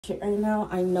Right now,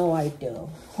 I know I do.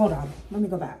 Hold on, let me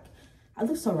go back. I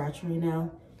look so ratchet right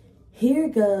now. Here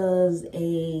goes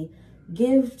a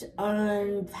gift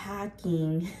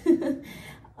unpacking.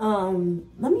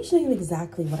 Let me show you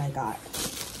exactly what I got.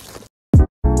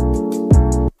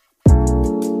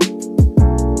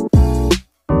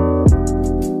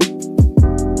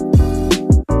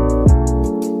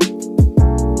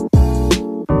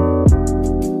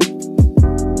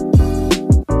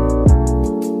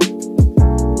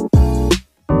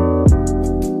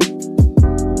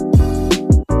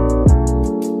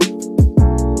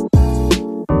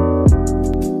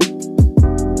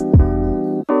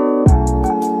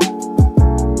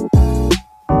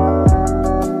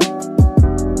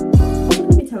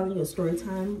 Story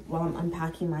time while I'm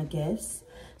unpacking my gifts.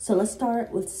 So let's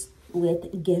start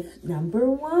with gift number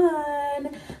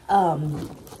one.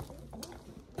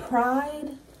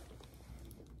 Pride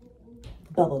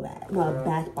bubble bath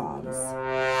bombs.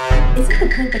 It's not the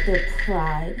point that they're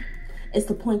Pride. It's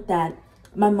the point that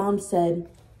my mom said,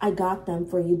 I got them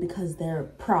for you because they're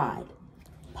Pride.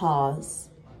 Pause.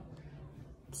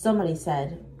 Somebody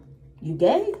said, you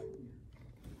gay?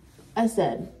 I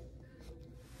said,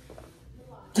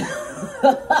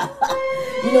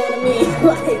 you know what I mean?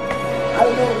 Like, I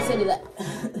don't know what to say to that.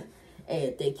 Hey,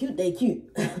 if they cute, they cute.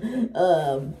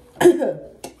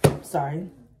 Sorry.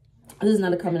 This is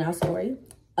not a coming out story.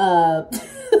 But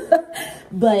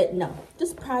no,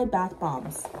 just Pride bath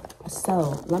bombs.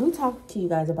 So let me talk to you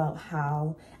guys about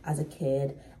how, as a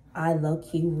kid, I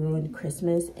low-key ruined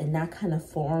Christmas, and that kind of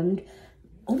formed,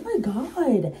 oh my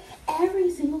God, every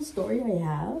single story I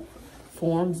have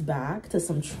forms back to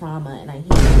some trauma, and I hate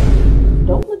it.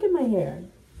 Don't look at my hair.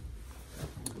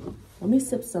 Let me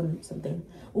sip something.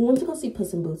 We went to go see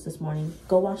Puss in Boots this morning.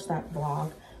 Go watch that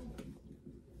vlog.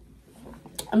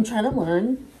 I'm trying to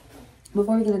learn,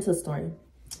 before we get into the story,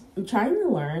 I'm trying to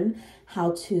learn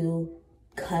how to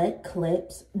cut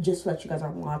clips just so that you guys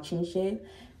aren't watching shit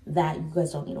that you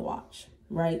guys don't need to watch,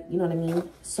 right? You know what I mean?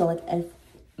 So like, if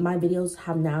my videos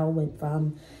have now went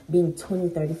from being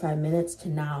 20-35 minutes to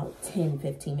now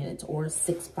 10-15 minutes or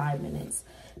 6-5 minutes,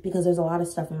 because there's a lot of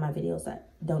stuff in my videos that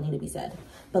don't need to be said.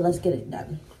 But let's get it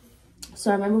done.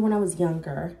 So I remember when I was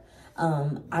younger,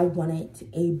 I wanted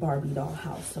a Barbie doll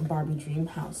house, a Barbie dream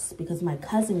house, because my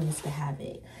cousin used to have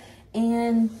it.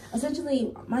 And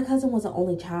essentially my cousin was the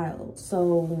only child,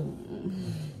 so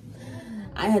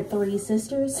I had 3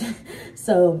 sisters.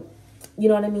 So you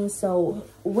know what I mean? So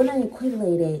when I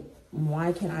equated,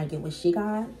 why can't I get what she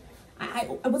got? I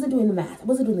wasn't doing the math. I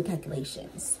wasn't doing the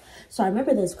calculations. So I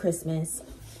remember this Christmas.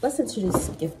 Let's introduce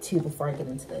gift 2 before I get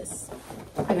into this.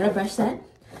 I got a brush set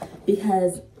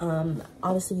because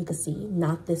obviously you can see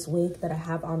not this wig that I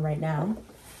have on right now.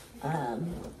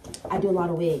 I do a lot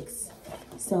of wigs,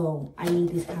 so I need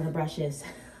these kind of brushes.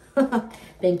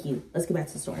 Thank you. Let's get back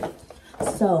to the story.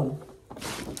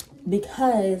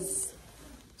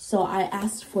 So I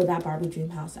asked for that Barbie dream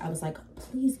house. I was like,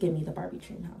 please give me the Barbie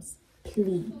dream house,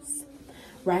 please,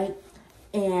 right?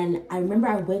 And I remember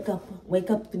I wake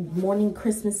up the morning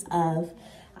Christmas of,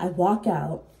 I walk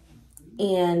out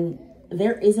and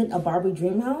there isn't a Barbie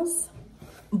dream house,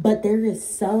 but there is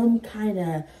some kind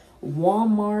of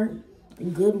Walmart,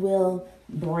 Goodwill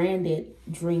branded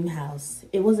dream house.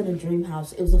 It wasn't a dream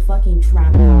house. It was a fucking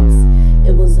trap house.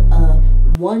 It was a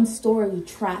 1-story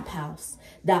trap house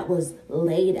that was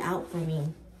laid out for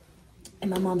me. And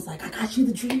my mom's like, I got you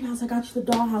the dream house, I got you the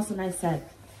doll house. And I said,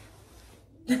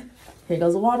 here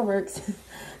goes the waterworks.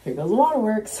 Here goes the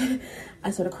waterworks.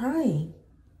 I started crying.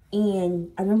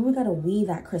 And I remember we got a Wii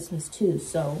that Christmas too.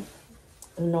 So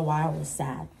I don't know why I was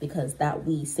sad, because that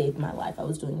Wii saved my life. I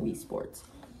was doing Wii sports.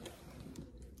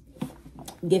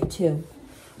 Gift 2.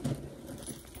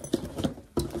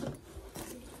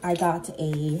 I got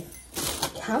a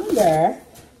calendar.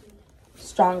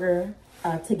 Stronger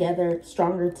together.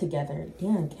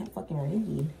 Damn, can't fucking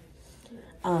read.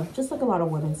 Just like a lot of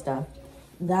women stuff.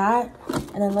 That,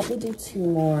 and then let me do 2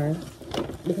 more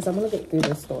because I'm gonna get through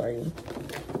this story.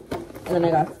 And then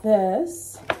I got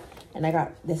this, and I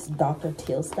got this Dr.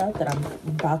 Teal stuff that I'm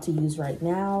about to use right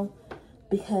now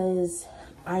because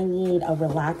I need a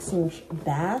relaxing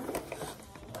bath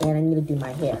and I need to do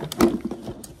my hair.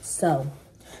 So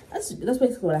that's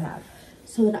basically what I have.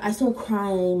 So then I started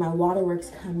crying, my waterworks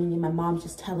coming, and my mom's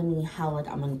just telling me how like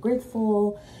I'm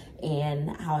ungrateful and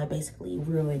how I basically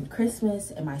ruined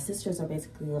Christmas. And my sisters are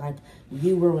basically like,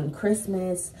 you ruined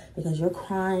Christmas because you're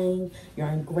crying, you're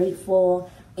ungrateful.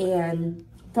 And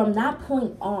from that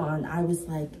point on, I was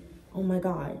like, oh my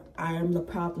God, I am the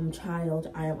problem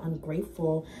child. I am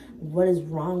ungrateful. What is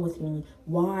wrong with me?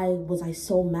 Why was I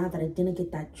so mad that I didn't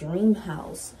get that dream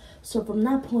house? So from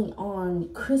that point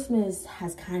on, Christmas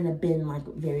has kind of been like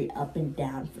very up and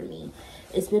down for me.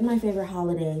 It's been my favorite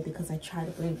holiday because I try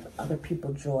to bring other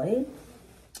people joy.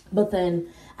 But then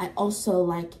I also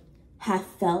like have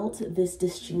felt this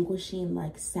distinguishing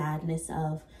like sadness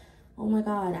of, oh my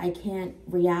God, I can't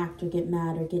react or get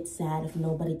mad or get sad if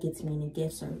nobody gets me any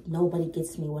gifts, or nobody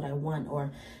gets me what I want,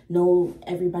 or no,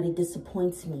 everybody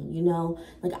disappoints me, you know?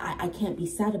 Like, I can't be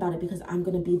sad about it because I'm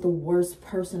going to be the worst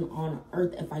person on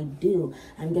earth if I do.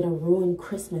 I'm going to ruin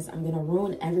Christmas. I'm going to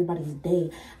ruin everybody's day.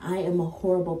 I am a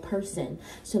horrible person.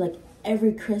 So, like,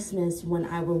 every Christmas when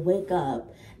I would wake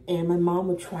up, and my mom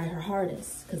would try her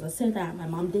hardest, because I said that my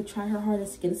mom did try her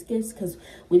hardest to get us gifts, because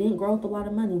we didn't grow up a lot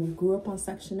of money. We grew up on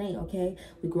Section 8, okay?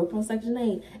 We grew up on Section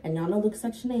 8, and y'all know, look,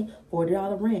 Section 8,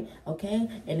 $40 rent, okay?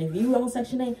 And if you on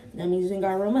Section 8, that means you ain't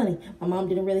got real money. My mom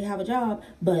didn't really have a job,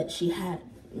 but she had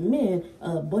men,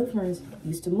 boyfriends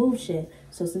used to move shit.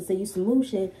 So since they used to move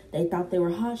shit, they thought they were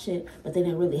hot shit, but they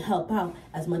didn't really help out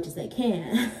as much as they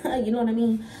can. You know what I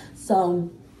mean?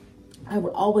 So I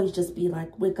would always just be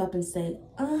like, wake up and say,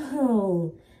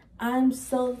 oh, I'm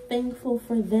so thankful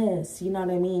for this. You know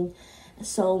what I mean?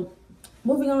 So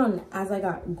moving on, as I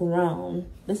got grown,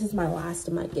 this is my last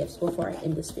of my gifts before I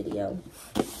end this video.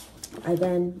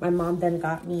 My mom then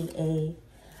got me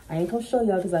I ain't gonna show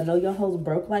y'all because I know y'all hoes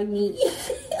broke like me.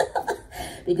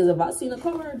 Because if I seen a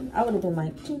card, I would have been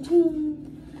like, ching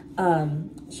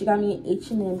ching. She got me an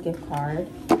H&M gift card,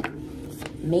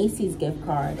 Macy's gift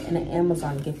card, and an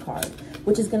Amazon gift card,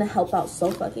 which is gonna help out so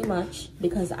fucking much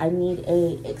because I need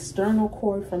a external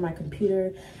cord for my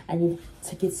computer. I need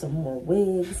to get some more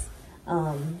wigs,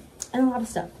 and a lot of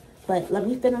stuff. But let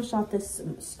me finish off this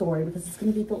story because it's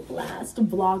gonna be the last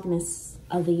Vlogmas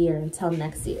of the year until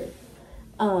next year.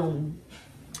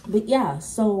 But yeah,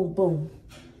 so boom.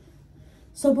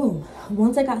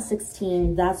 Once I got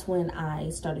 16, that's when I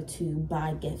started to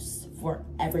buy gifts for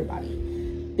everybody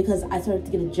because I started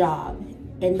to get a job,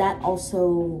 and that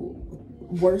also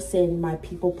worsened my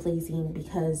people pleasing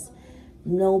because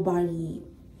nobody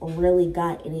really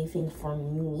got anything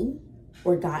from me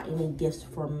or got any gifts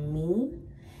from me,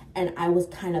 and I was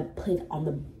kind of put on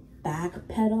the back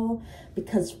pedal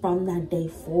because from that day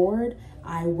forward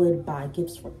I would buy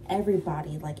gifts for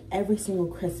everybody, like every single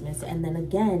Christmas. And then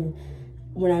again,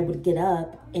 when I would get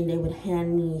up and they would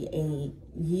hand me a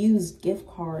used gift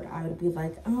card, I would be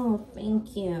like, oh,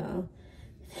 thank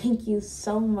you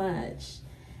so much.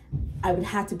 I would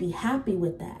have to be happy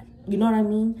with that, you know what I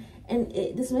mean? And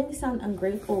this made me sound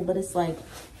ungrateful, but it's like,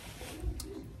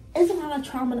 it's a lot of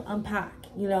trauma to unpack,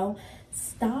 you know?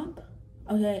 Stop,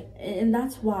 okay? And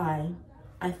that's why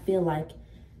I feel like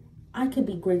I could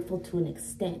be grateful to an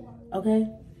extent, okay?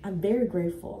 I'm very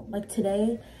grateful. Like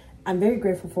today, I'm very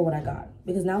grateful for what I got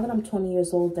because now that I'm 20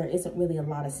 years old, there isn't really a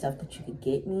lot of stuff that you could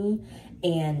get me.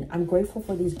 And I'm grateful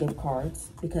for these gift cards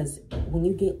because when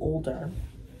you get older,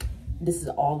 this is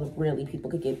all that really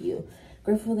people could give you.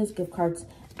 Grateful for these gift cards.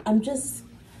 I'm just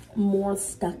more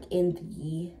stuck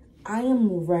in I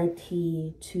am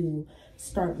ready to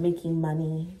start making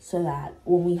money so that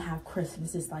when we have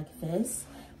Christmases like this,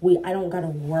 I don't gotta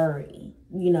worry,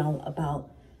 you know,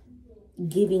 about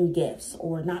giving gifts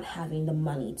or not having the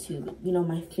money to, you know,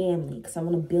 my family, because I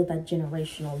want to build that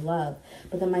generational love.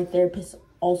 But then my therapist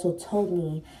also told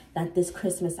me that this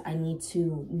Christmas I need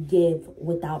to give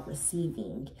without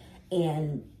receiving,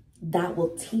 and that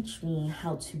will teach me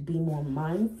how to be more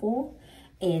mindful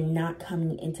and not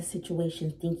coming into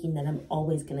situations thinking that I'm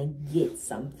always gonna get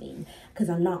something, because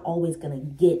I'm not always gonna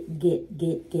get.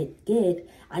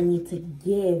 I need to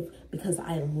give because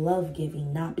I love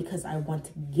giving, not because I want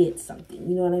to get something.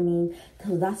 You know what I mean?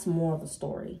 Because that's more of the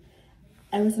story.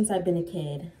 Ever since I've been a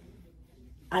kid,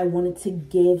 I wanted to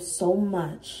give so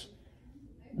much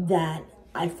that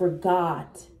I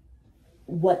forgot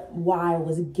why I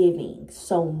was giving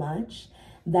so much,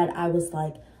 that I was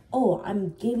like, oh, I'm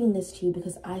giving this to you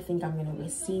because I think I'm going to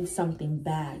receive something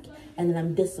back. And then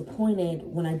I'm disappointed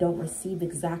when I don't receive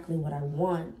exactly what I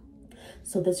want.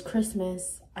 So this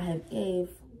Christmas, I have gave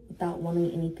without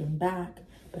wanting anything back,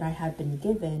 but I have been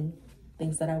given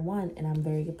things that I want, and I'm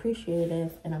very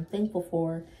appreciative and I'm thankful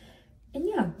for. And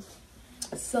yeah,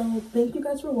 so thank you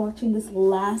guys for watching this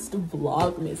last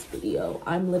Vlogmas video.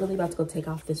 I'm literally about to go take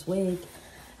off this wig.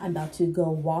 I'm about to go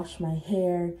wash my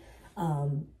hair.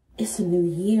 It's a new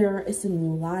year, it's a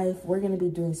new life. We're gonna be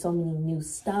doing so many new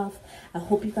stuff. I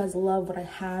hope you guys love what I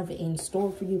have in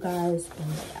store for you guys.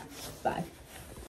 And yeah, bye.